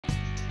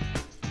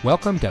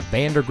Welcome to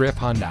Vandergriff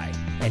Hyundai,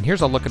 and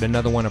here's a look at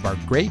another one of our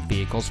great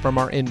vehicles from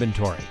our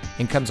inventory,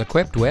 and comes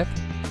equipped with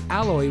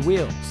alloy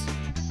wheels,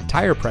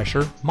 tire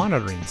pressure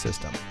monitoring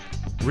system,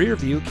 rear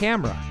view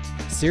camera,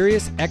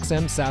 Sirius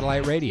XM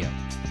satellite radio,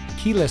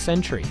 keyless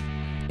entry,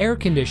 air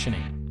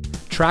conditioning,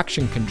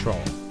 traction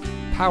control,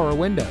 power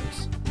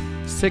windows,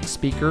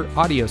 6-speaker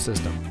audio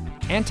system,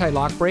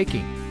 anti-lock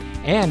braking,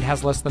 and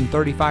has less than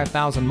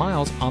 35,000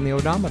 miles on the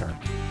odometer.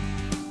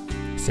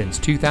 Since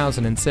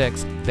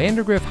 2006,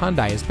 Vandergriff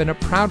Hyundai has been a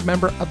proud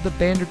member of the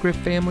Vandergriff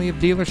family of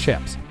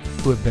dealerships,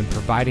 who have been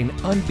providing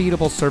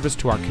unbeatable service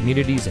to our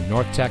communities in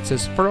North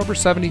Texas for over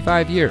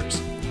 75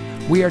 years.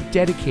 We are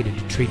dedicated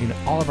to treating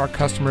all of our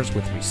customers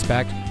with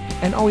respect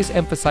and always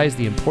emphasize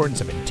the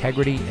importance of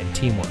integrity and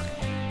teamwork.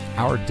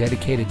 Our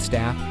dedicated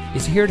staff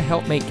is here to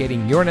help make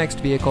getting your next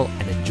vehicle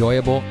an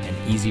enjoyable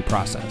and easy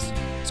process.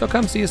 So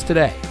come see us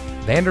today.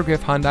 Vandergriff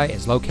Hyundai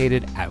is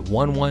located at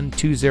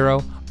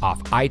 1120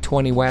 off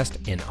I-20 West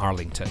in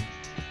Arlington.